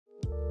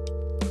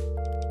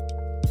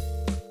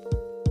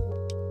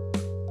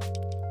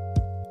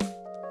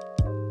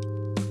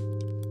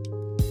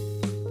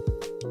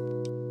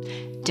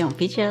Don't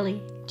be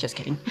jelly. Just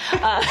kidding.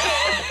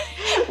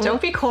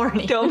 Don't be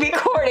corny. Don't be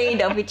corny.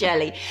 Don't be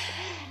jelly.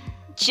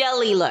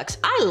 Jelly looks.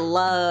 I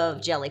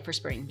love jelly for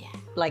spring. Yeah.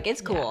 Like,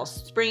 it's cool. Yeah.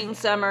 Spring,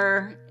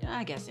 summer,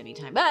 I guess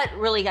anytime. But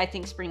really, I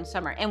think spring,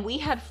 summer. And we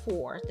had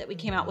 4 that we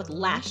came out with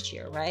last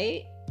year,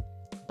 right?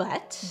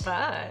 But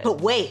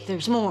wait,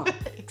 there's more.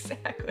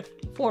 Exactly.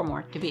 4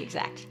 more to be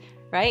exact,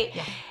 right?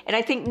 Yeah. And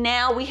I think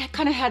now we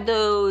kind of had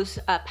those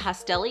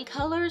pastel-y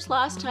colors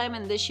last time,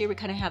 and this year we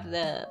kind of have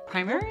the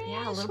primer.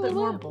 Yeah, a little bit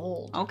more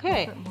bold.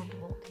 Okay. A little bit more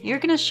bold, yeah. You're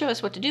gonna show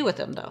us what to do with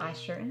them, though. I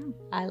sure am.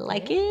 I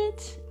like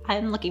it.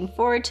 I'm looking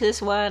forward to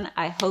this one.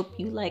 I hope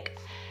you like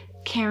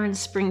Karen's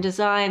spring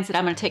designs that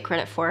I'm gonna take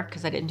credit for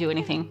because I didn't do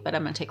anything, but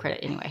I'm gonna take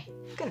credit anyway.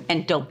 Good.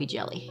 And don't be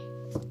jelly.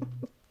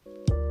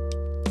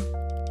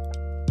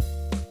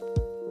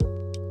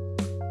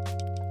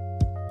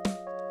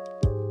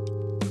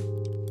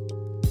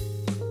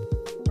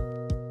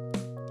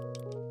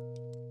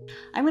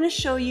 I'm going to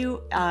show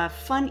you a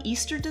fun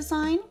Easter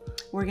design.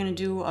 We're going to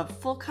do a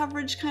full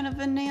coverage kind of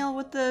a nail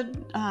with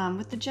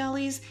the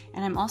jellies,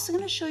 and I'm also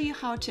going to show you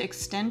how to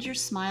extend your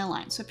smile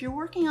line. So if you're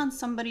working on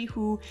somebody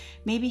who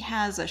maybe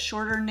has a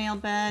shorter nail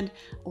bed,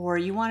 or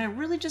you want to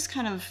really just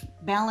kind of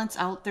balance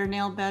out their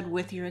nail bed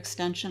with your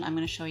extension, I'm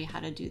going to show you how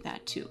to do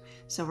that too.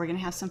 So we're going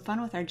to have some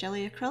fun with our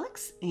jelly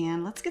acrylics,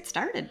 and let's get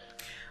started.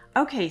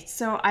 Okay,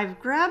 so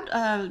I've grabbed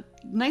a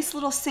nice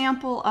little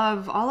sample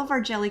of all of our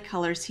jelly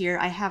colors here.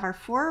 I have our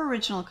 4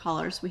 original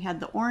colors. We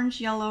had the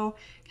orange, yellow,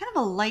 kind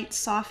of a light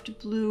soft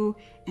blue,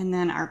 and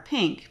then our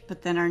pink.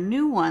 But then our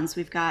new ones,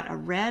 we've got a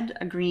red,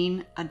 a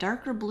green, a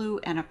darker blue,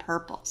 and a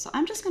purple. So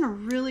I'm just gonna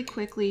really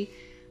quickly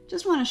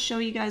just wanna show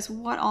you guys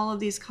what all of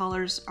these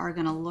colors are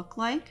gonna look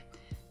like.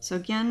 So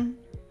again,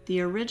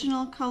 the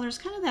original colors,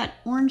 kind of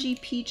that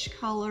orangey peach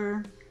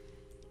color,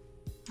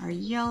 our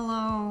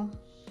yellow,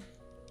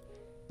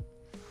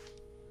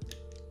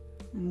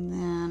 and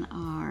then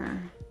our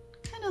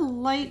kind of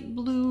light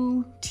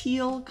blue,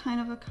 teal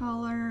kind of a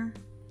color,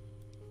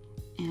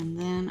 and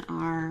then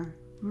our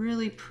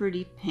really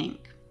pretty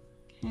pink.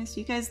 Okay, so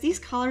you guys, these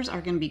colors are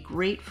going to be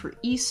great for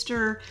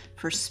Easter,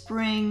 for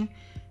spring,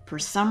 for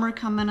summer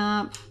coming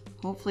up,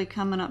 hopefully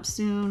coming up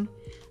soon.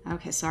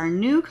 Okay, so our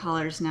new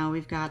colors now,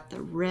 we've got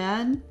the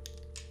red,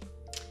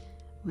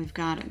 we've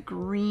got a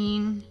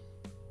green,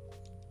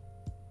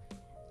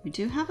 we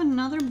do have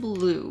another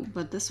blue,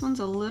 but this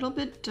one's a little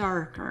bit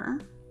darker.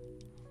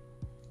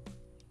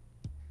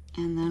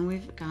 And then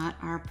we've got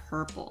our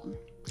purple.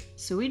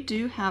 So we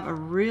do have a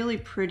really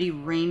pretty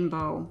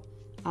rainbow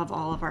of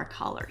all of our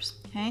colors,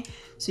 okay?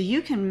 So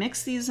you can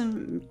mix these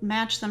and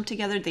match them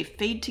together. They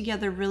fade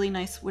together really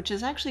nice, which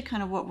is actually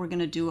kind of what we're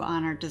gonna do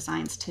on our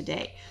designs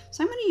today.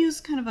 So I'm gonna use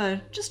kind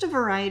of just a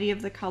variety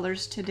of the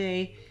colors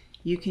today.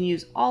 You can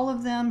use all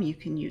of them, you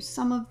can use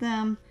some of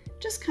them.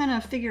 Just kind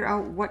of figure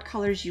out what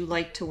colors you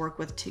like to work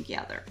with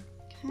together,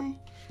 okay?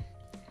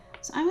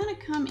 So I'm gonna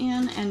come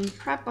in and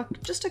prep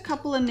just a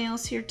couple of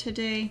nails here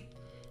today,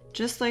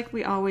 just like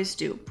we always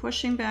do.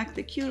 Pushing back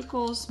the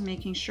cuticles,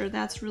 making sure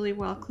that's really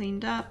well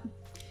cleaned up.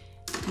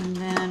 And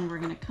then we're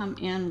gonna come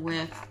in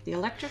with the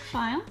electric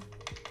file.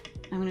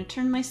 I'm gonna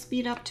turn my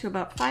speed up to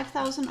about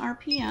 5,000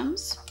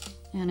 RPMs,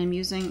 and I'm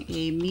using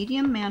a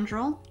medium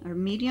mandrel, or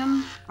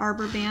medium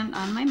arbor band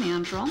on my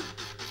mandrel.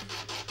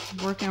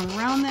 Working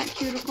around that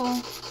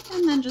cuticle,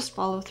 and then just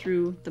follow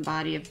through the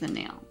body of the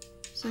nail.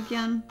 So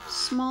again,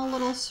 small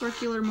little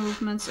circular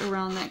movements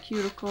around that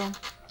cuticle,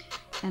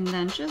 and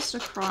then just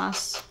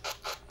across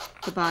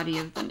the body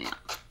of the nail.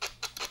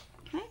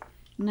 Okay,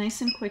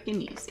 nice and quick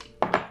and easy.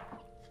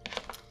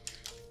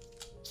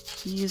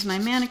 Use my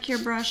manicure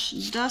brush,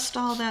 dust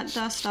all that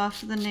dust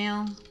off of the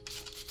nail.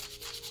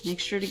 Make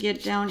sure to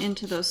get down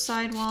into those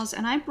sidewalls,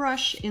 and I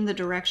brush in the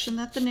direction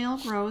that the nail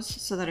grows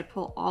so that I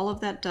pull all of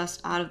that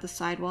dust out of the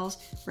sidewalls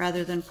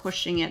rather than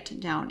pushing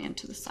it down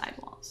into the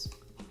sidewalls.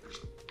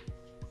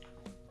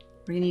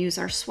 We're going to use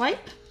our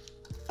swipe,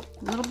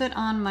 a little bit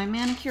on my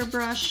manicure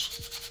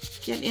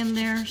brush, get in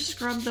there,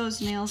 scrub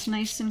those nails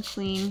nice and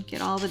clean,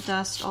 get all the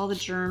dust, all the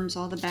germs,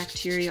 all the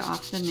bacteria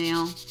off the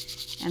nail,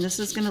 and this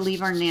is going to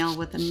leave our nail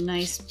with a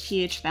nice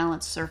pH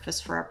balanced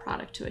surface for our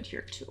product to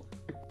adhere to.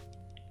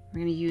 We're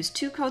going to use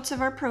 2 coats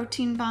of our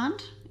protein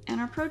bond, and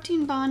our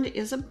protein bond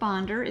is a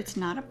bonder, it's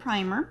not a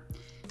primer.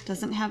 It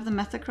doesn't have the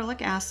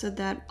methacrylic acid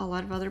that a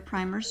lot of other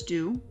primers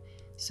do.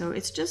 So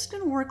it's just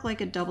going to work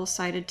like a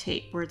double-sided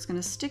tape where it's going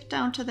to stick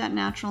down to that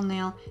natural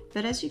nail,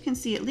 but as you can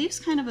see, it leaves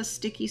kind of a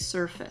sticky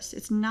surface.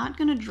 It's not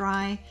going to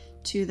dry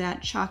to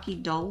that chalky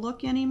dull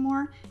look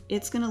anymore.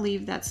 It's going to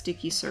leave that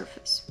sticky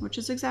surface, which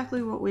is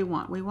exactly what we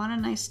want. We want a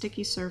nice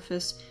sticky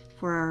surface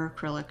for our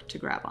acrylic to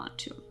grab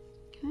onto.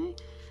 Okay.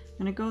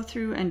 I'm going to go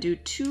through and do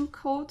 2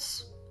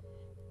 coats,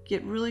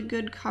 get really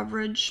good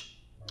coverage.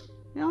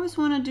 We always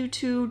want to do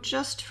 2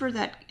 just for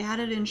that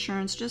added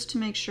insurance, just to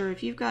make sure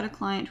if you've got a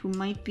client who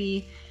might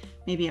be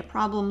maybe a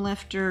problem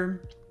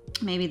lifter,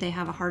 maybe they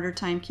have a harder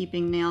time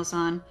keeping nails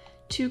on,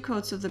 2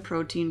 coats of the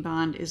protein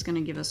bond is going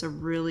to give us a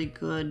really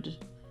good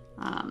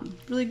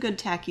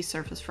tacky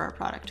surface for our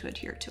product to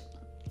adhere to.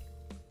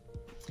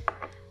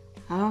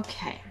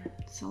 Okay,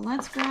 so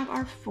let's grab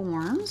our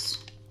forms.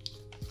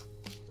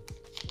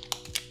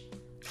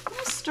 I'm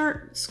gonna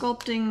start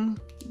sculpting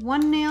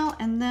one nail,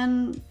 and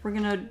then we're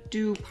gonna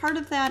do part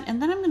of that,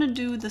 and then I'm gonna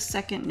do the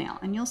second nail,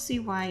 and you'll see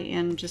why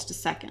in just a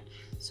second.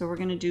 So we're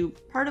gonna do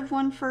part of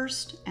one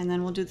first, and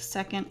then we'll do the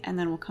second, and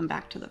then we'll come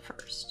back to the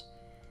first.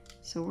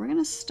 So we're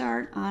gonna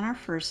start on our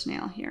first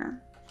nail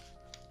here.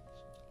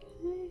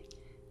 Okay.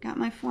 Got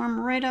my form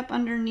right up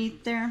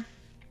underneath there.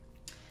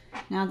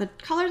 Now the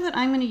color that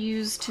I'm going to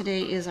use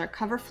today is our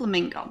Cover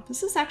Flamingo.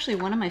 This is actually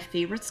one of my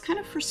favorites, kind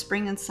of for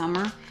spring and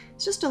summer.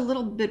 It's just a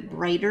little bit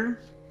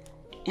brighter,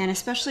 and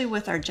especially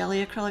with our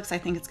jelly acrylics, I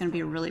think it's going to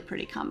be a really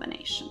pretty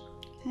combination.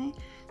 Okay,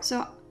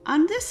 so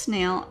on this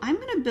nail, I'm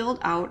going to build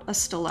out a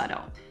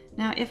stiletto.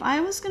 Now if I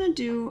was going to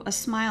do a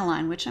smile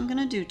line, which I'm going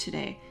to do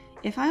today,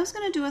 if I was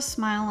going to do a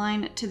smile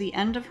line to the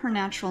end of her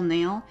natural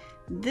nail,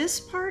 this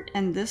part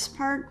and this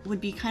part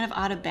would be kind of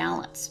out of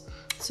balance.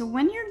 So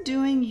when you're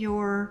doing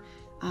your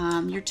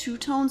two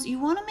tones, you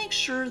want to make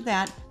sure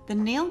that the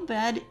nail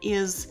bed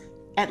is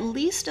at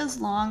least as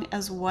long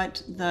as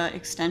what the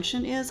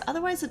extension is.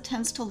 Otherwise it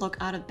tends to look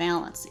out of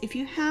balance. If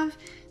you have,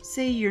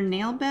 say, your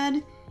nail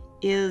bed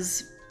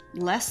is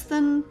less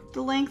than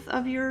the length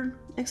of your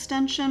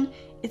extension,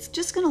 it's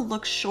just going to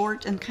look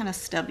short and kind of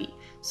stubby.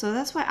 So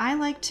that's why I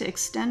like to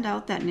extend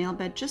out that nail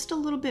bed just a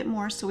little bit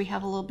more, so we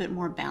have a little bit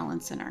more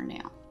balance in our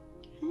nail.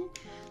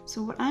 Okay?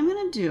 So what I'm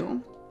going to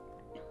do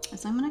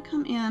is I'm going to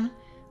come in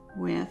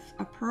with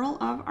a pearl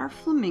of our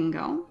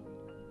Flamingo.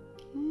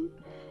 Okay?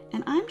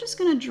 And I'm just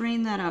going to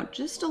drain that out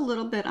just a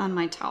little bit on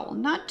my towel.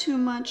 Not too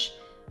much,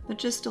 but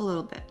just a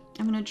little bit.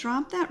 I'm going to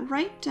drop that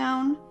right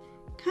down,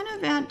 kind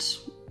of at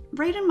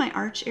right in my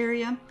arch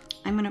area.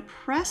 I'm going to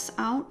press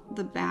out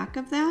the back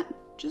of that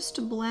just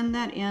to blend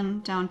that in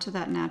down to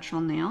that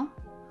natural nail.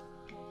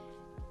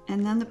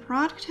 And then the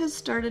product has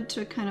started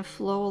to kind of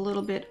flow a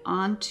little bit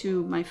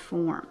onto my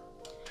form,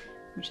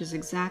 which is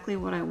exactly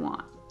what I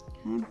want.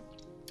 Okay?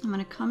 I'm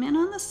going to come in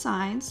on the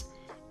sides,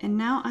 and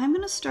now I'm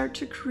going to start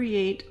to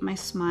create my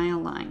smile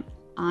line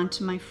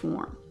onto my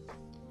form.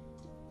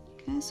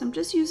 Okay, so I'm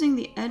just using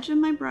the edge of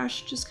my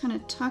brush, just kind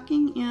of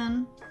tucking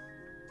in,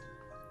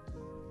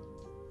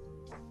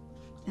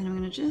 and I'm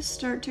going to just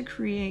start to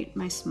create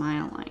my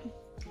smile line.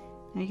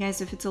 Now you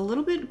guys, if it's a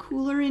little bit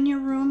cooler in your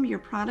room, your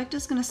product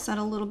is going to set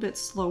a little bit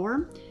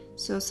slower.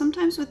 So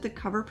sometimes with the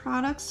cover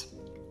products,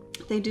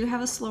 they do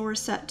have a slower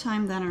set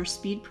time than our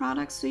speed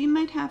products, so you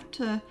might have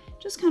to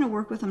just kind of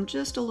work with them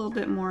just a little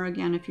bit more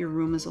again if your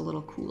room is a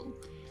little cool.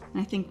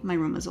 And I think my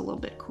room is a little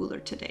bit cooler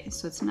today,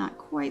 so it's not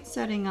quite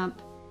setting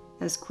up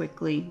as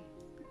quickly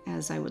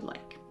as I would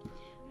like.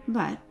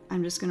 But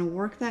I'm just going to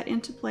work that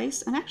into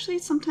place, and actually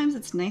sometimes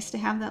it's nice to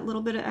have that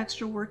little bit of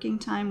extra working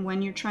time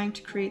when you're trying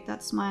to create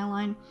that smile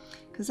line,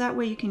 because that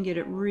way you can get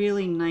it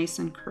really nice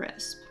and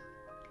crisp.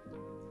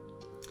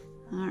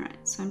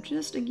 Alright, so I'm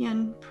just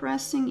again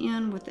pressing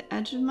in with the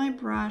edge of my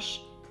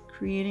brush,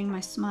 creating my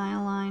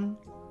smile line.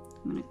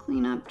 I'm going to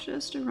clean up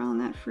just around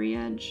that free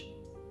edge.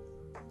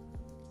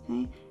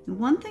 Okay, and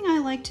one thing I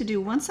like to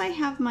do, once I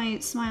have my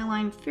smile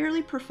line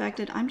fairly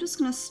perfected, I'm just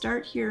going to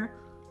start here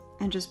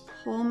and just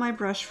pull my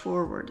brush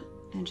forward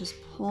and just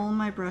pull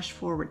my brush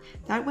forward.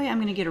 That way I'm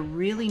going to get a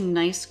really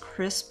nice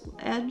crisp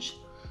edge.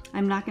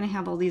 I'm not going to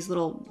have all these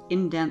little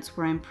indents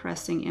where I'm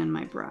pressing in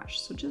my brush.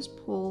 So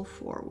just pull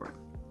forward.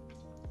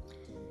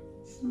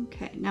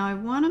 Okay, now I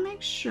want to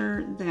make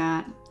sure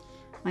that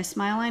my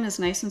smile line is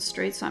nice and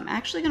straight, so I'm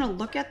actually going to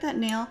look at that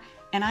nail,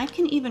 and I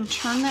can even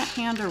turn that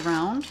hand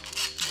around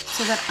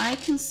so that I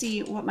can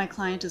see what my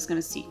client is going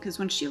to see, because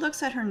when she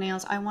looks at her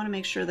nails, I want to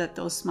make sure that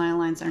those smile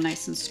lines are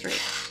nice and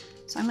straight.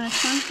 So I'm going to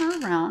turn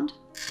her around,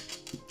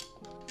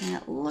 and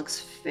it looks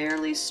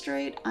fairly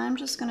straight. I'm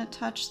just going to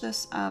touch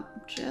this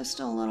up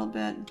just a little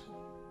bit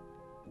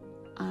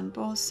on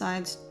both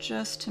sides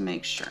just to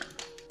make sure.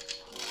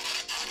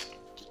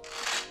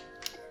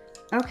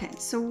 Okay,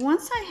 so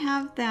once I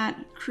have that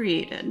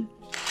created,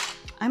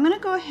 I'm going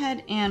to go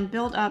ahead and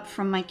build up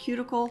from my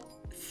cuticle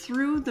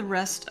through the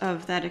rest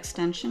of that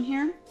extension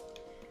here.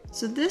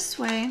 So this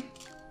way,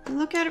 if you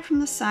look at it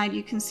from the side,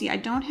 you can see I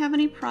don't have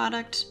any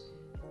product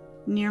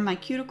near my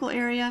cuticle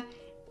area,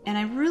 and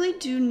I really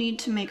do need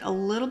to make a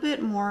little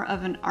bit more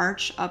of an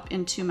arch up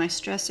into my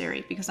stress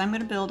area, because I'm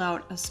going to build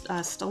out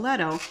a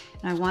stiletto,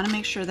 and I want to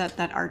make sure that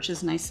that arch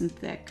is nice and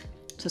thick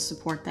to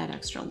support that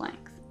extra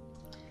length.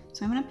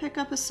 So I'm going to pick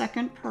up a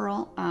second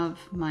pearl of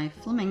my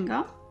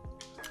Flamingo,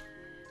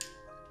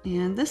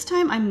 and this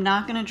time I'm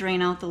not going to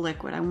drain out the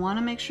liquid. I want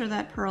to make sure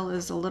that pearl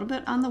is a little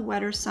bit on the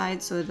wetter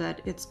side so that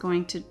it's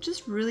going to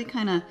just really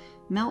kind of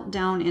melt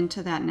down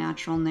into that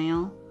natural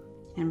nail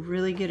and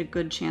really get a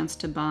good chance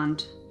to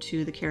bond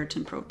to the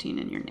keratin protein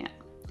in your nail.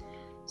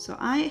 So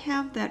I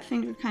have that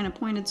finger kind of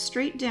pointed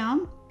straight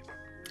down.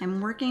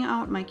 I'm working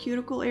out my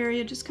cuticle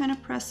area, just kind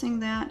of pressing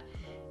that.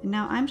 And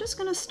now I'm just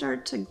going to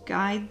start to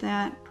guide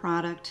that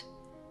product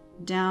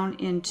down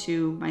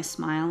into my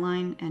smile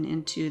line and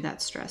into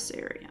that stress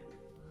area.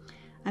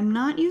 I'm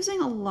not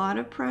using a lot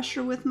of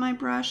pressure with my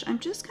brush. I'm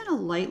just kind of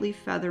lightly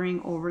feathering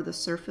over the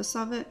surface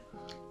of it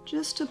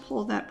just to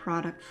pull that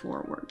product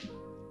forward.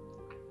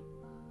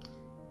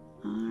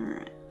 All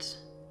right,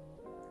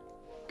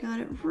 got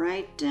it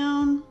right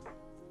down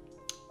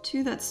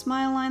to that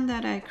smile line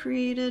that I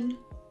created.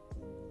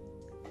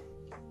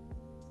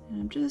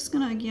 And I'm just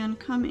gonna again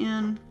come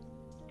in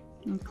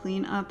and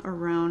clean up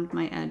around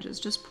my edges,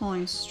 just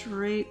pulling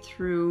straight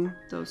through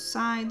those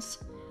sides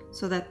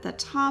so that the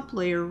top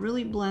layer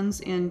really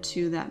blends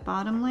into that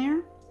bottom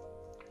layer,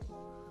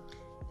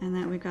 and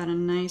that we've got a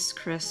nice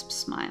crisp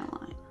smile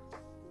line.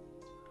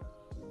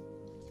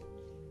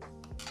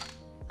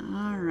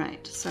 All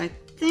right, so I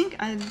think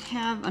I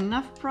have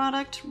enough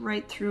product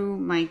right through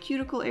my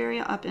cuticle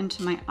area up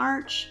into my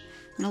arch.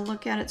 I'm gonna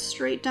look at it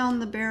straight down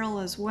the barrel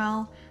as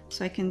well,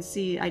 so I can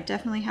see I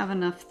definitely have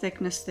enough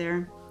thickness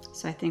there,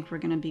 so I think we're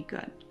gonna be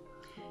good.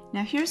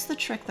 Now here's the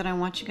trick that I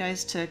want you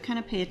guys to kind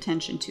of pay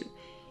attention to.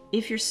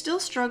 If you're still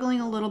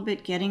struggling a little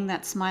bit getting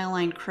that smile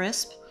line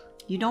crisp,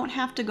 you don't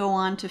have to go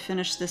on to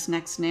finish this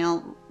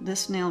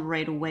nail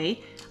right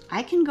away.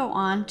 I can go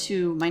on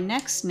to my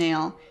next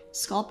nail,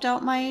 sculpt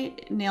out my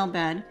nail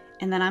bed,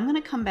 and then I'm going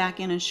to come back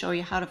in and show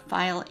you how to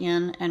file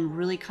in and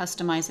really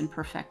customize and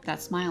perfect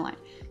that smile line.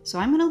 So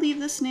I'm going to leave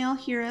this nail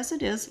here as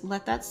it is,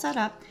 let that set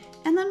up,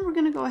 and then we're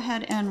going to go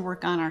ahead and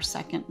work on our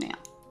second nail.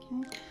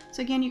 Okay?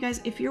 So again, you guys,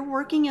 if you're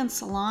working in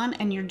salon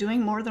and you're doing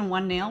more than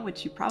one nail,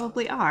 which you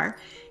probably are,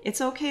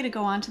 it's okay to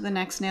go on to the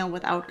next nail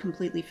without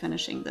completely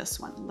finishing this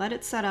one. Let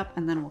it set up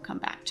and then we'll come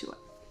back to it.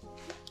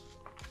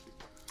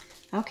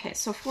 Okay,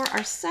 so for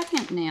our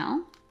second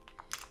nail,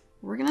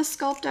 we're going to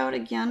sculpt out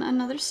again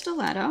another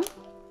stiletto.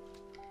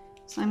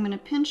 So I'm going to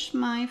pinch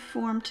my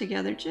form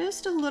together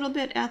just a little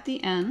bit at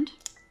the end.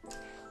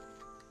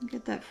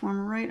 Get that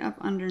form right up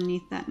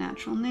underneath that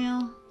natural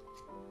nail.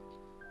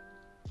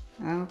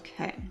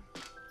 Okay,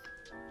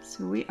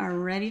 so we are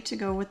ready to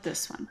go with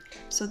this one.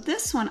 So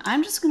this one,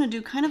 I'm just going to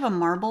do kind of a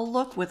marble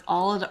look with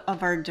all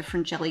of our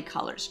different jelly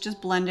colors. Just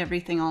blend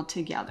everything all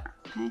together.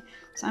 Okay,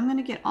 so I'm going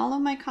to get all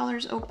of my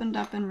colors opened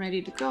up and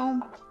ready to go.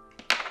 I'm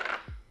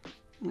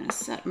going to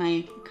set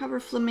my cover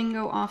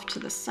Flamingo off to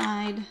the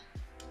side.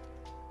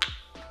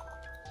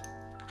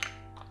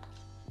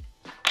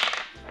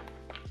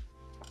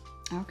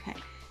 Okay,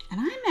 and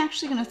I'm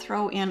actually going to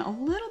throw in a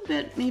little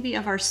bit maybe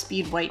of our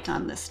speed white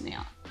on this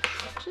nail,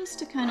 just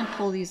to kind of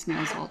pull these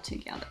nails all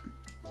together.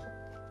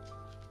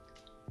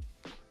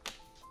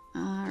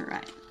 All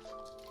right.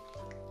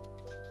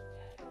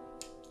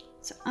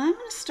 So I'm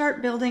going to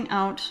start building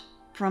out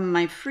from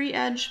my free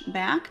edge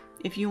back.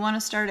 If you want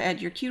to start at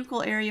your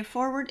cuticle area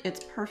forward,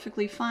 it's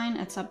perfectly fine.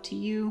 It's up to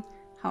you,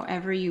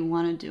 however you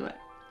want to do it.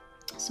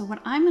 So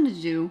what I'm going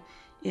to do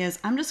is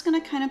I'm just going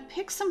to kind of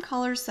pick some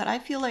colors that I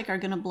feel like are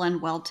going to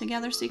blend well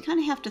together. So you kind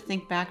of have to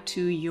think back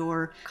to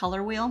your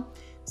color wheel.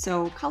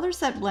 So colors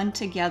that blend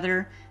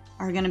together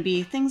are going to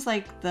be things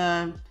like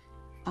the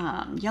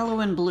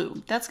yellow and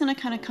blue. That's going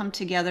to kind of come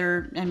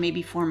together and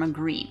maybe form a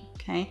green.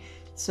 Okay,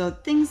 so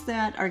things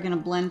that are going to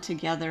blend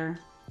together,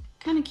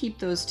 kind of keep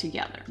those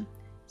together.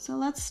 So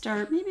let's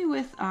start maybe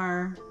with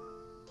our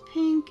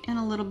pink and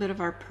a little bit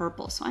of our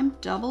purple. So I'm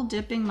double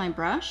dipping my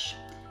brush,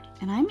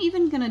 and I'm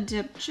even going to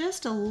dip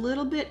just a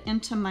little bit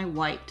into my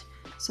white.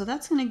 So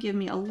that's going to give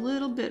me a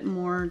little bit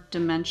more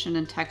dimension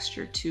and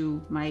texture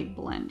to my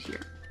blend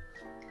here.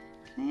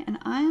 Okay, and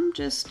I'm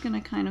just going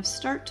to kind of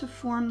start to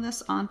form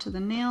this onto the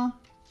nail.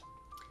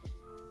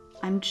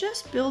 I'm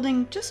just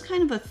building just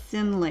kind of a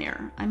thin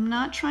layer. I'm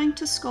not trying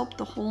to sculpt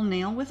the whole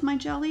nail with my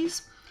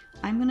jellies.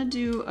 I'm going to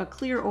do a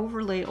clear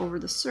overlay over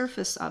the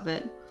surface of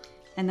it,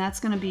 and that's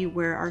going to be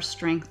where our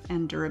strength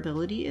and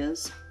durability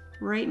is.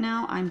 Right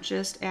now, I'm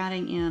just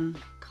adding in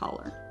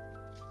color.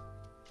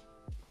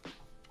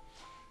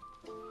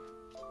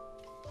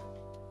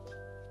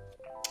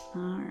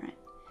 All right.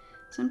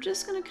 So I'm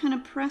just going to kind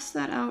of press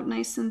that out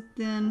nice and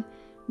thin,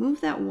 move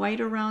that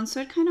white around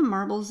so it kind of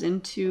marbles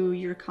into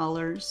your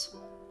colors.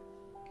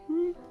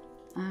 Okay.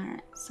 All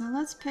right, so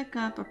let's pick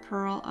up a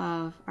pearl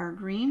of our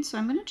green. So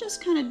I'm going to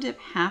just kind of dip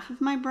half of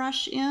my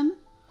brush in, and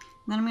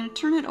then I'm going to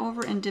turn it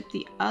over and dip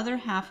the other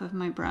half of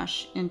my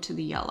brush into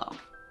the yellow.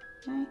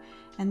 Okay,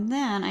 and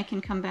then I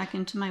can come back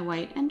into my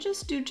white and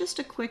just do just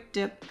a quick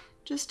dip,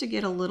 just to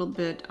get a little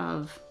bit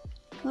of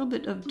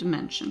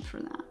dimension for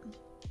that.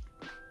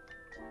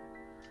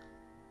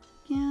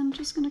 Again,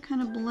 just going to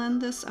kind of blend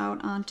this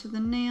out onto the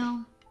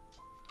nail,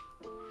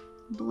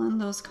 blend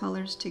those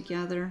colors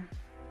together.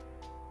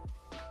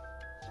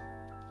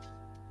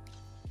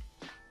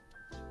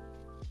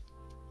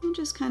 And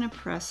just kind of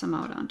press them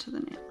out onto the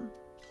nail.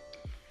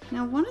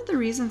 Now, one of the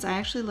reasons I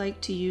actually like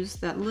to use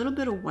that little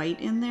bit of white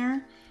in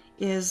there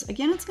is,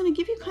 again, it's going to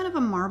give you kind of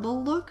a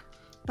marble look,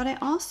 but I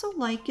also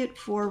like it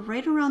for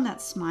right around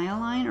that smile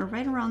line or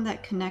right around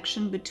that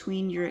connection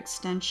between your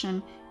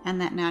extension and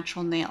that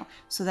natural nail,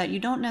 so that you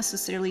don't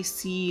necessarily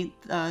see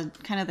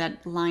kind of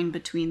that line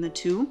between the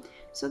two.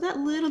 So that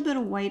little bit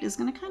of white is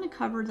going to kind of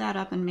cover that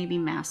up and maybe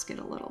mask it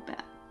a little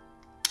bit.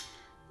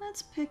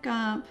 Let's pick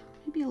up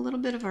maybe a little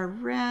bit of our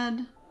red,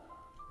 a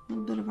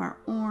little bit of our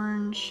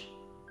orange,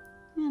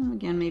 and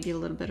again, maybe a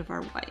little bit of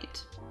our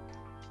white.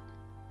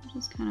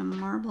 Just kind of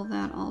marble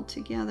that all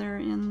together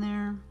in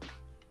there.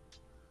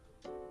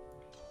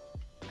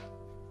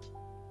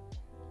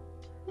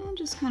 And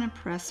just kind of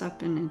press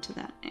up and into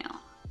that nail.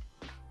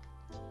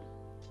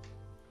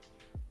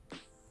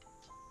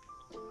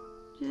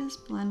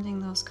 Just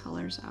blending those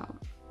colors out.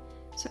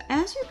 So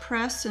as you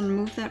press and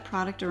move that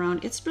product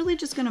around, it's really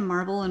just going to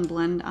marble and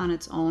blend on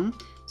its own.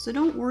 So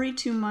don't worry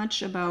too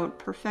much about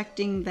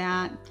perfecting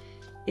that.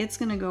 It's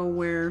going to go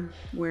where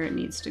it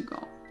needs to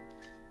go.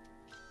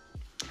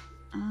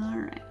 All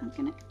right, I'm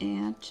going to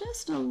add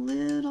just a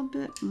little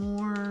bit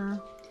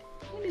more,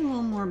 maybe a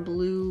little more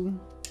blue.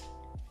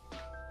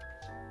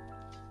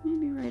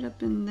 Maybe right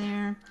up in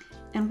there.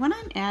 And when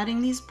I'm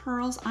adding these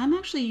pearls, I'm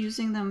actually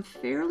using them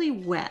fairly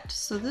wet.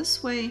 So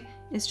this way,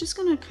 it's just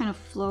going to kind of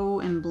flow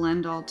and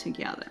blend all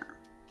together.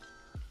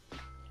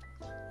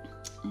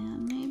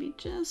 And maybe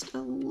just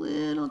a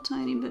little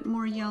tiny bit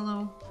more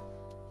yellow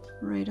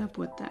right up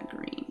with that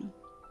green.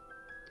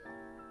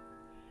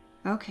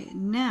 Okay,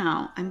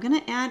 now I'm going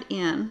to add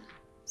in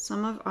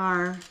some of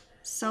our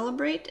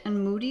Celebrate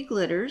and Moody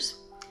glitters.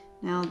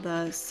 Now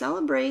the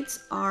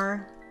Celebrates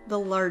are the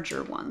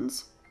larger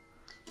ones.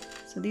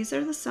 So these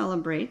are the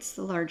Celebrates,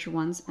 the larger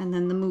ones, and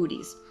then the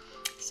Moodies.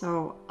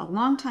 So a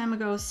long time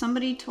ago,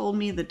 somebody told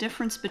me the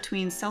difference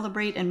between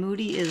Celebrate and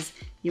Moody is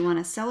you want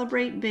to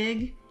celebrate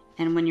big,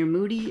 and when you're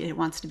moody, it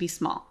wants to be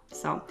small.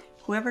 So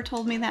whoever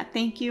told me that,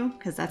 thank you,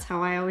 because that's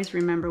how I always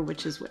remember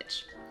which is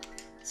which.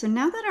 So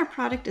now that our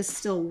product is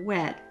still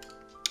wet,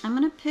 I'm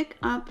going to pick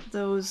up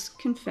those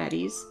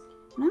confettis,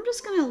 and I'm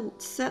just going to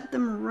set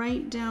them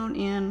right down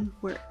in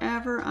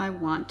wherever I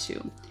want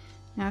to.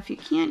 Now if you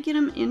can't get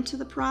them into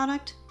the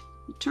product,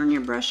 you turn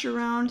your brush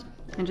around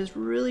and just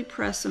really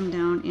press them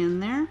down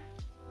in there.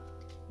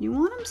 You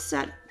want them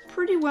set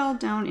pretty well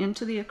down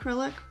into the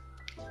acrylic.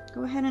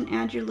 Go ahead and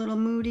add your little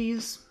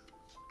Moodies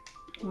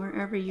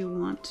wherever you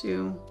want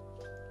to.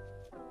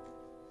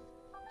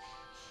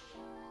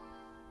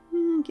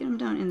 And get them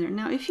down in there.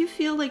 Now if you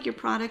feel like your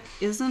product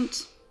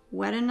isn't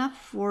wet enough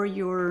for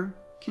your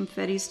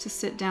confettis to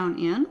sit down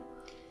in,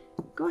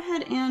 go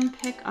ahead and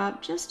pick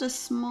up just a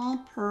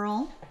small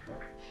pearl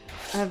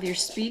of your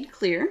Speed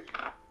Clear.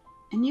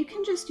 And you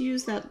can just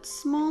use that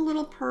small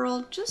little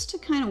pearl just to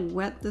kind of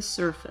wet the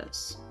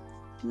surface.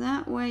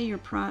 That way your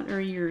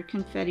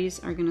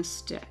confettis are going to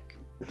stick.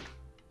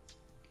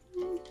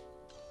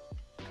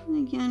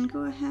 And again,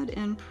 go ahead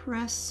and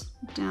press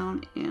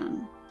down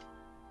in.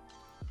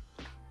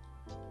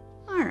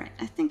 All right,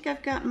 I think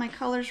I've got my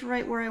colors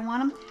right where I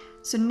want them.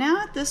 So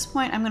now at this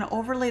point, I'm going to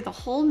overlay the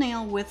whole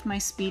nail with my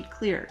Speed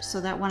Clear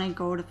so that when I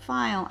go to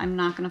file, I'm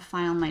not going to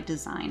file my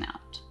design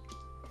out.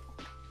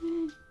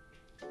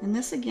 And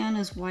this again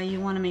is why you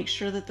want to make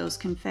sure that those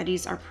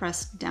confettis are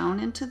pressed down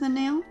into the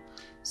nail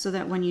so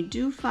that when you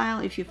do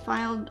file, if you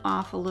filed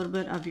off a little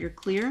bit of your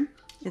clear,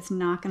 it's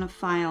not going to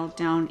file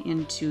down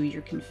into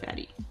your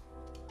confetti.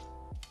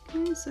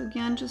 Okay, so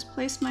again, just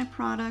place my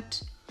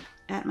product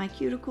at my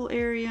cuticle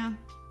area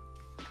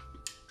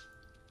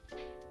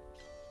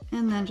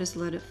and then just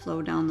let it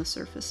flow down the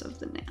surface of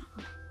the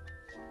nail.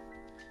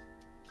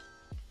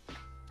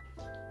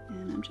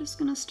 And I'm just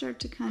going to start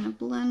to kind of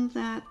blend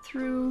that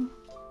through,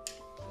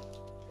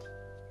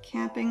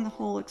 capping the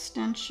whole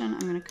extension. I'm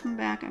going to come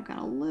back. I've got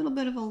a little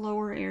bit of a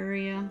lower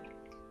area.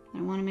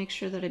 I want to make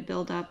sure that I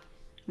build up.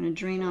 I'm going to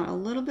drain out a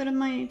little bit of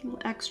my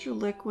extra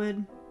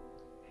liquid,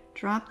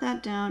 drop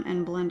that down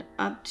and blend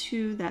up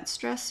to that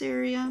stress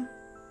area.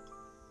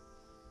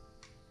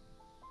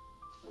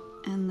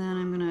 And then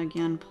I'm going to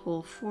again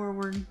pull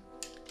forward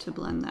to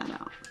blend that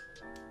out.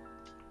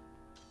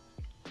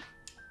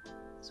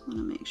 Just want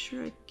to make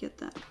sure I get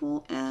that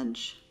whole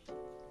edge.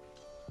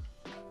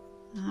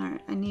 All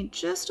right, I need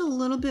just a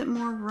little bit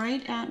more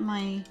right at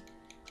my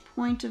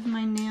point of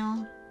my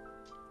nail.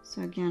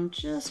 So again,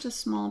 just a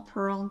small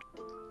pearl,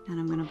 and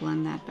I'm going to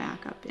blend that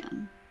back up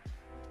in.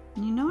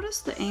 And you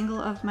notice the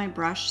angle of my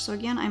brush. So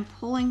again, I'm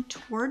pulling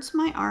towards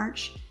my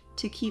arch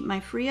to keep my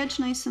free edge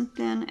nice and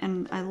thin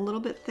and a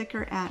little bit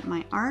thicker at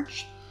my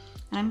arch.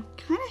 And I'm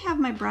kind of have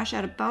my brush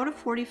at about a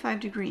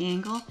 45-degree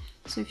angle.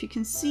 So if you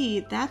can see,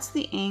 that's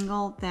the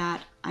angle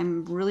that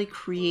I'm really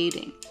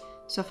creating.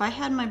 So if I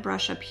had my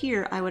brush up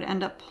here, I would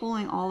end up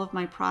pulling all of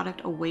my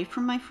product away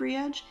from my free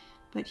edge.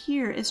 But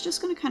here, it's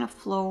just going to kind of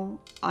flow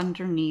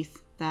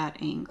underneath that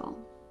angle.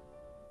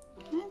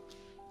 Okay.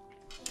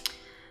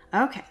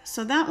 Okay,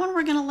 so that one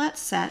we're going to let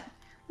set.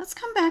 Let's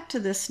come back to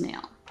this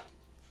nail.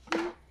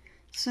 Okay.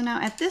 So now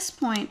at this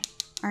point,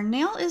 our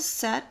nail is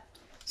set.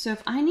 So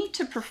if I need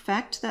to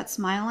perfect that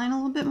smile line a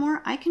little bit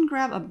more, I can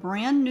grab a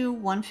brand new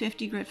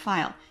 150 grit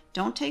file.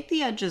 Don't take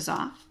the edges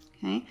off,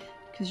 okay?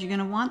 Because you're going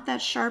to want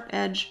that sharp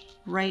edge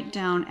right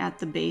down at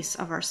the base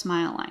of our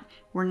smile line.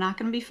 We're not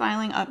going to be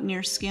filing up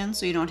near skin,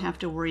 so you don't have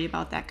to worry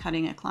about that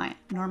cutting a client.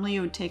 Normally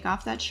you would take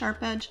off that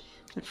sharp edge,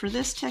 but for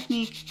this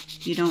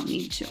technique, you don't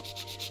need to.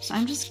 So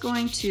I'm just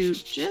going to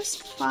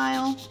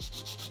file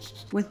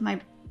with my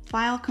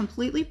file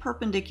completely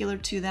perpendicular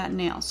to that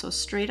nail. So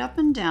straight up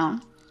and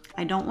down.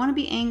 I don't want to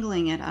be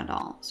angling it at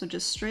all. So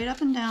just straight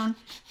up and down,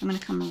 I'm going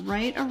to come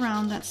right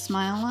around that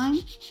smile line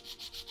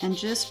and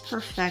just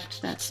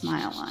perfect that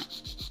smile line.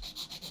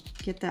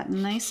 Get that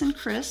nice and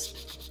crisp.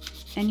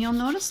 And you'll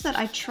notice that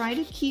I try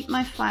to keep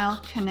my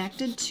file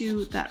connected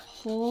to that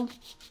whole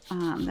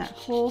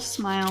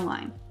smile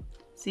line.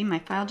 See, my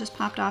file just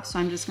popped off, so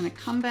I'm just going to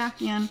come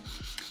back in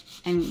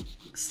and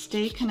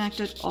stay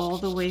connected all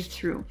the way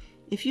through.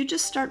 If you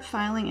just start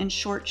filing in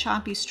short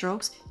choppy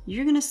strokes,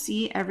 you're going to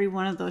see every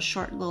one of those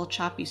short little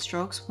choppy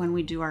strokes when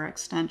we do our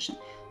extension.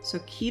 So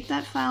keep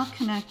that file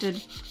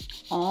connected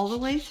all the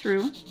way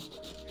through,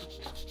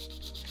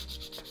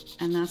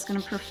 and that's going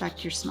to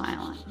perfect your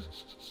smile line.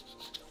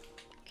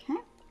 Okay.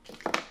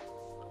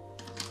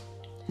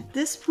 At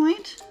this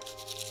point,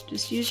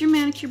 just use your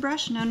manicure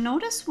brush. Now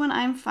notice when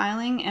I'm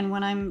filing and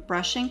when I'm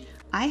brushing,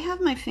 I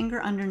have my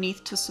finger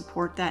underneath to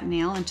support that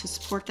nail and to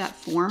support that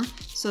form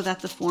so that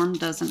the form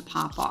doesn't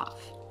pop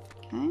off.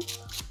 Okay.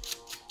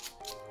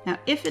 Now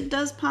if it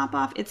does pop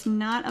off, it's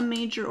not a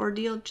major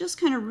ordeal. Just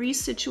kind of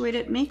resituate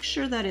it. Make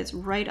sure that it's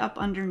right up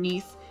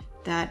underneath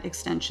that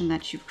extension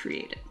that you've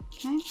created.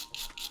 Okay.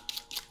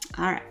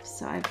 All right,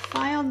 so I've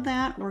filed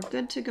that. We're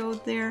good to go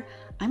there.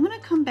 I'm going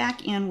to come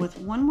back in with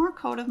one more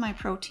coat of my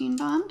protein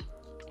bond,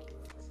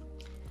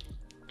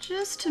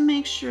 just to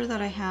make sure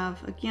that I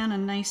have, again, a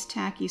nice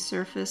tacky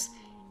surface.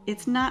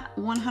 It's not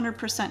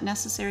 100%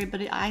 necessary,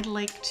 but I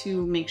like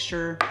to make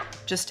sure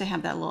just to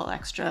have that little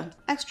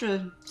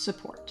extra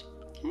support.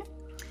 Okay.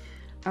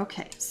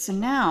 Okay, so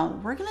now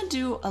we're going to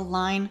do a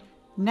line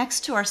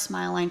next to our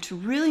smile line to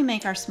really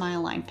make our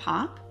smile line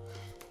pop.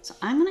 So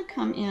I'm going to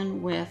come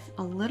in with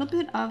a little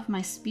bit of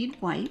my Speed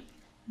White.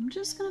 I'm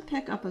just going to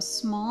pick up a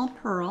small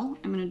pearl.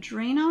 I'm going to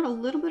drain out a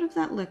little bit of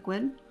that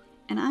liquid,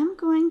 and I'm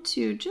going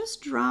to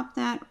just drop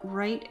that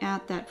right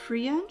at that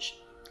free edge.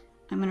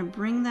 I'm going to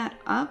bring that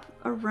up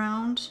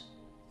around,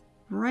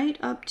 right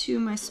up to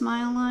my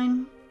smile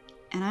line,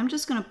 and I'm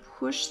just going to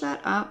push that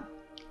up,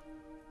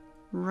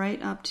 right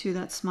up to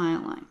that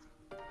smile line.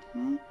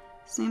 Okay.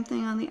 Same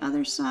thing on the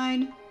other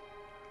side.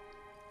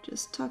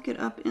 Just tuck it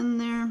up in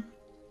there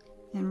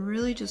and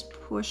really just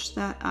push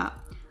that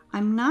up.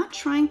 I'm not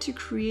trying to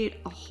create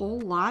a whole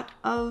lot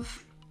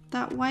of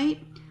that white.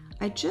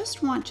 I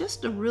just want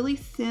just a really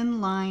thin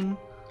line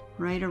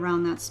right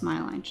around that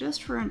smile line,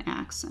 just for an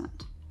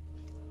accent.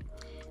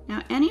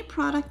 Now, any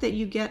product that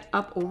you get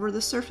up over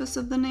the surface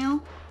of the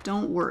nail,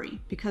 don't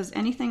worry, because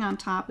anything on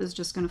top is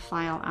just going to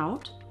file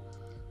out.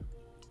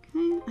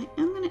 Okay,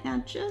 I am going to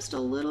add just a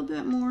little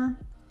bit more,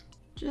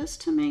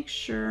 just to make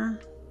sure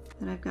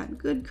that I've got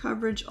good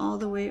coverage all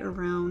the way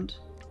around.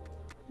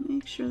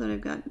 Make sure that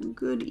I've got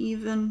good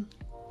even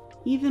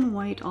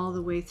white all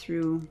the way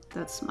through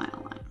that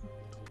smile line.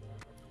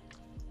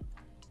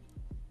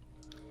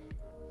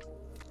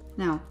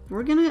 Now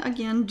we're gonna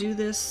again do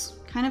this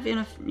kind of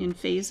in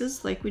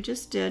phases like we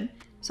just did.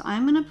 So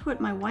I'm gonna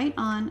put my white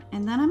on,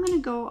 and then I'm gonna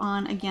go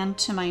on again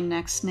to my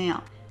next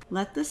nail.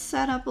 Let this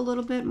set up a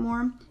little bit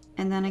more,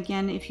 and then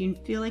again, if you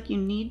feel like you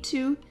need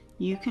to,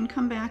 you can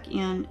come back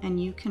in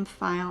and you can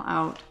file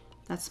out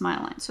that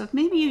smile line. So if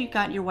maybe you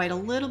got your white a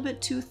little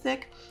bit too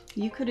thick,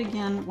 you could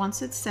again,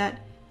 once it's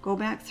set, go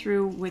back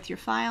through with your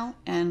file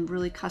and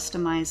really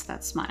customize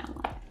that smile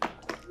line.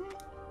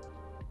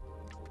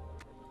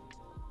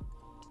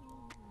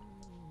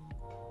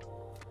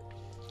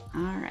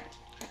 All right,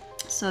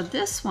 so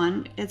this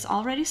one, it's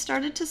already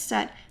started to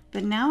set,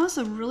 but now is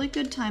a really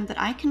good time that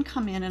I can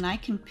come in and I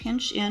can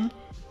pinch in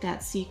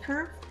that C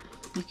curve.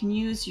 You can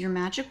use your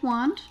magic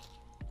wand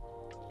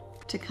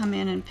to come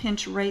in and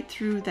pinch right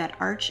through that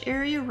arch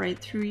area, right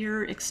through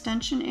your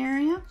extension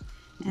area.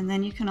 And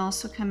then you can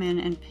also come in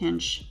and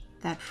pinch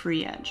that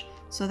free edge.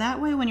 So that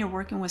way when you're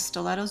working with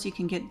stilettos, you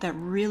can get that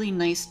really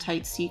nice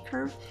tight C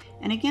curve.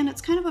 And again,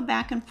 it's kind of a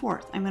back and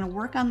forth. I'm going to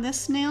work on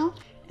this nail,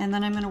 and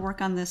then I'm going to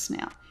work on this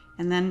nail.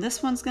 And then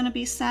this one's going to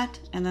be set,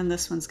 and then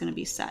this one's going to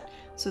be set.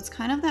 So it's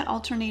kind of that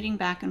alternating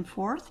back and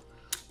forth.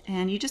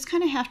 And you just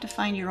kind of have to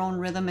find your own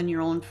rhythm and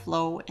your own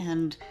flow,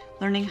 and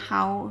learning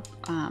how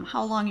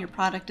long your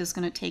product is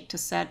going to take to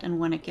set, and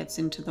when it gets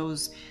into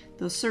those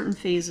certain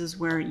phases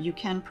where you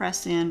can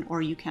press in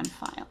or you can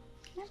file.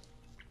 Okay.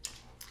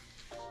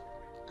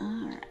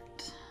 All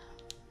right.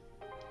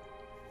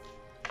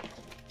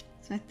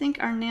 So I think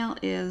our nail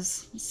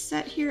is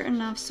set here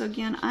enough. So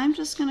again, I'm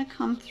just going to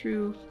come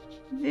through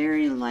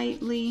very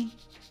lightly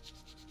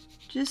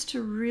just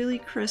to really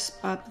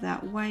crisp up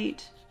that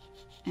white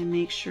and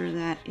make sure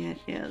that it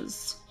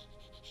is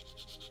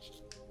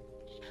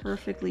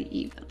perfectly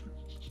even.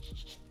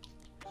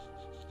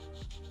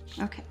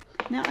 Okay,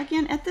 now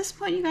again, at this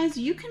point, you guys,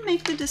 you can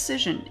make the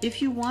decision.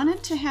 If you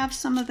wanted to have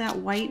some of that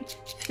white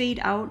fade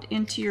out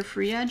into your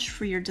free edge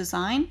for your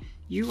design,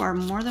 you are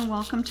more than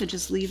welcome to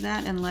just leave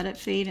that and let it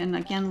fade, and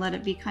again, let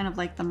it be kind of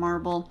like the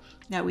marble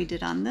that we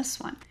did on this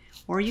one.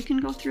 Or you can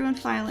go through and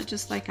file it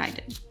just like I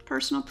did.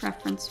 Personal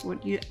preference,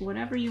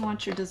 whatever you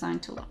want your design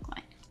to look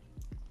like.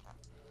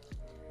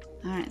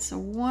 All right, so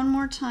one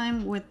more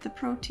time with the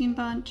protein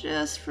bond,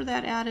 just for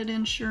that added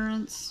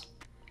insurance.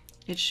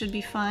 it should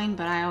be fine,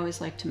 but I always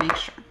like to make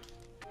sure.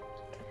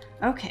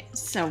 Okay,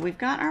 so we've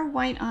got our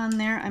white on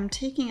there. I'm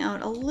taking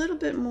out a little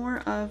bit more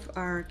of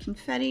our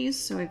confettis.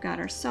 So we've got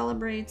our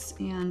Celebrates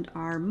and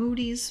our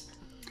Moodies.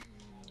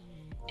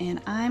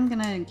 And I'm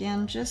gonna,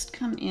 again, just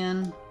come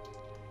in.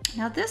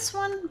 Now this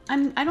one,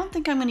 I don't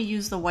think I'm gonna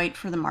use the white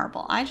for the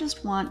marble. I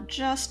just want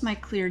just my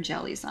clear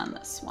jellies on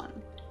this one.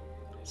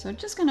 So I'm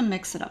just gonna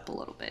mix it up a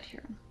little bit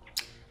here.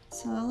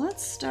 So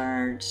let's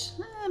start,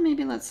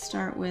 maybe let's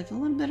start with a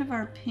little bit of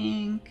our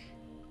pink.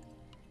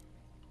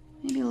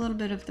 Maybe a little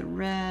bit of the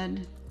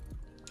red.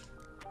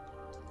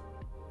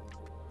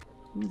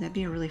 Ooh, that'd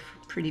be a really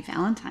pretty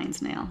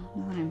Valentine's nail,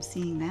 now that I'm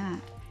seeing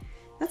that.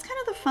 That's kind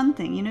of the fun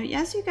thing, you know,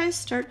 as you guys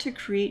start to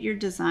create your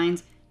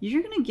designs,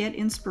 you're gonna get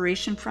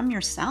inspiration from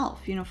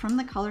yourself, you know, from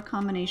the color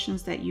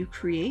combinations that you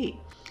create.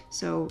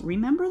 So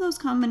remember those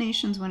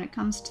combinations when it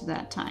comes to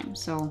that time.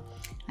 So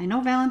I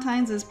know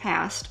Valentine's is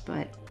past,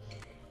 but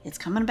it's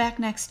coming back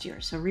next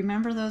year. So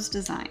remember those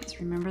designs,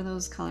 remember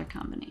those color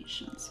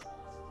combinations.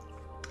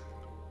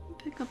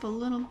 Pick up a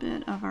little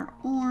bit of our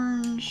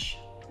orange,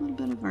 a little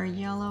bit of our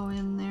yellow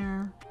in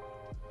there.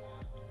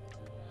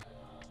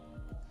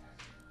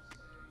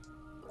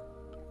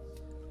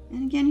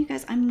 And again, you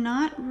guys, I'm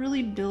not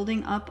really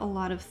building up a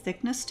lot of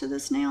thickness to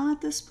this nail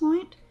at this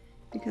point,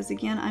 because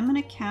again, I'm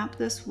going to cap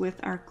this with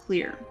our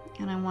clear.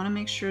 And I want to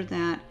make sure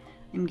that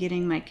I'm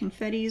getting my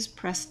confettis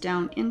pressed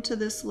down into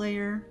this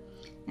layer,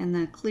 and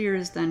the clear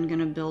is then going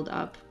to build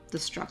up the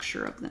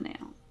structure of the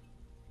nail.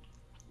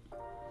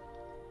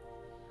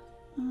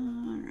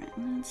 Alright,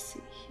 let's see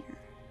here.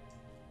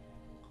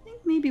 I think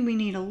maybe we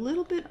need a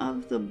little bit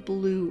of the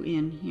blue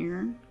in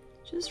here,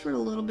 just for a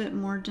little bit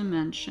more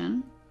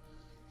dimension.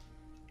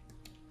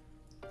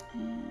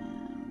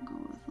 And go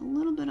with a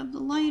little bit of the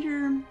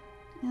lighter, and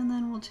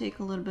then we'll take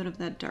a little bit of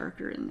that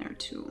darker in there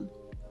too.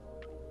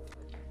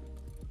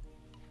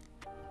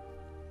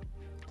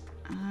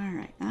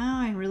 Alright,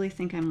 now I really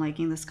think I'm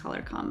liking this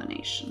color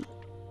combination.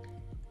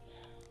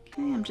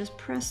 Okay, I'm just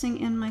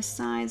pressing in my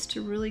sides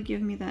to really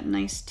give me that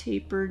nice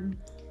tapered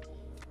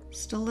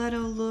stiletto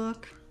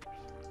look.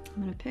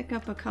 I'm going to pick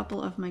up a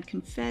couple of my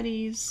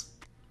confettis,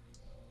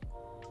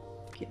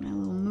 get my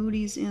little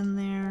Moodies in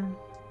there,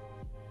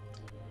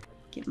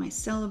 get my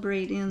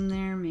Celebrate in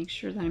there, make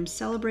sure that I'm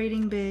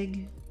celebrating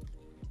big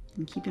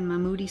and keeping my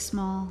Moody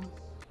small.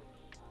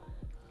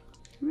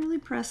 Really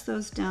press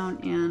those down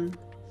in.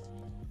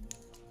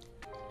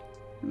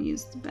 I'm going to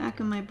use the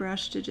back of my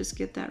brush to just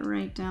get that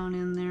right down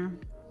in there.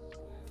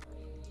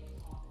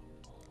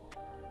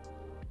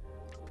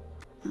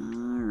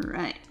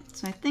 Alright,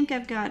 so I think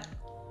I've got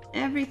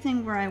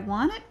everything where I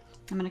want it.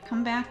 I'm going to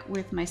come back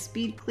with my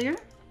speed clear.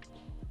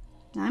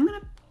 Now I'm going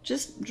to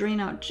just drain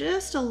out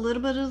just a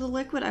little bit of the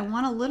liquid. I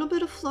want a little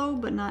bit of flow,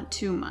 but not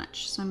too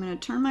much. So I'm going to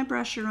turn my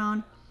brush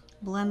around,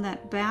 blend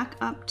that back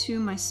up to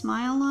my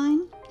smile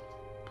line,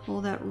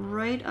 pull that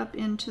right up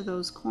into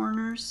those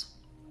corners,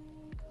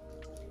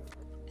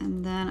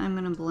 and then I'm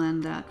going to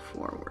blend that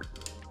forward.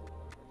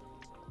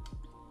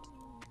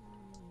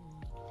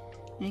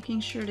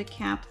 Making sure to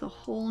cap the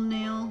whole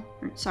nail,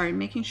 or sorry,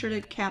 making sure to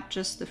cap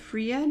just the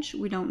free edge.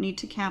 We don't need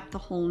to cap the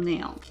whole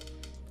nail.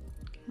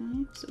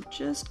 Okay, so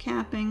just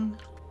capping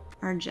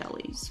our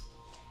jellies.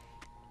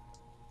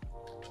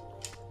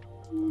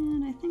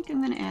 And I think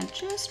I'm going to add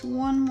just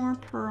one more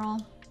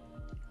pearl.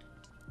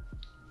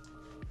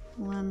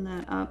 Blend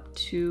that up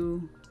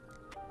to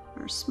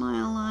our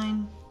smile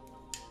line,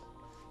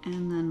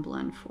 and then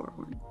blend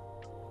forward.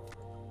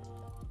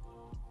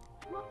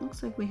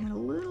 Looks like we had a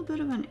little bit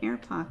of an air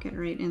pocket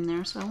right in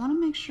there, so I want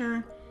to make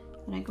sure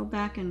that I go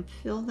back and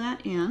fill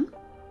that in.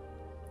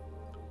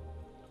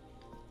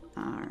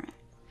 Alright.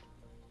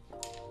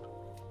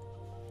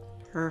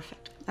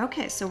 Perfect.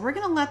 Okay, so we're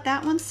going to let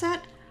that one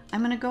set.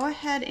 I'm going to go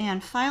ahead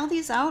and file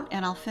these out,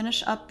 and I'll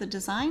finish up the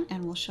design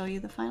and we'll show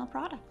you the final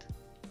product.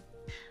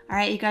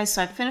 Alright you guys,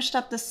 so I've finished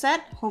up the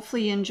set.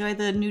 Hopefully you enjoy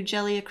the new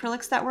Jelly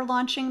acrylics that we're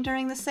launching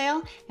during the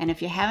sale, and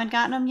if you haven't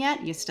gotten them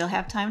yet, you still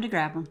have time to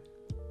grab them.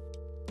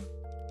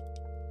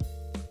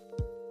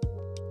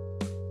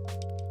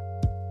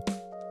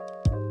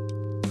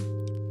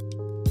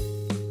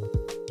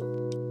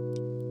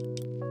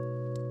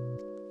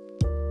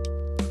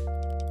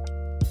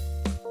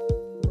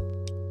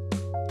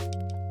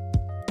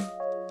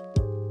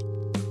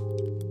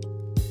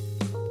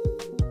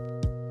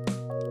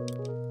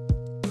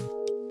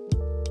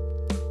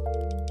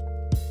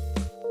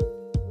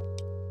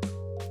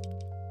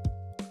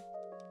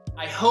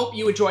 I hope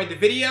you enjoyed the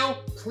video.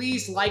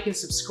 Please like and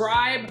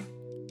subscribe.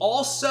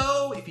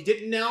 Also, if you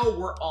didn't know,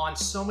 we're on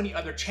so many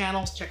other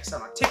channels. Check us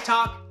out on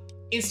TikTok,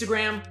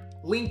 Instagram,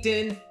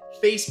 LinkedIn,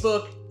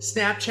 Facebook,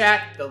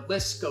 Snapchat. The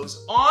list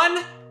goes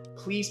on.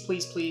 Please,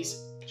 please,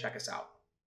 please check us out.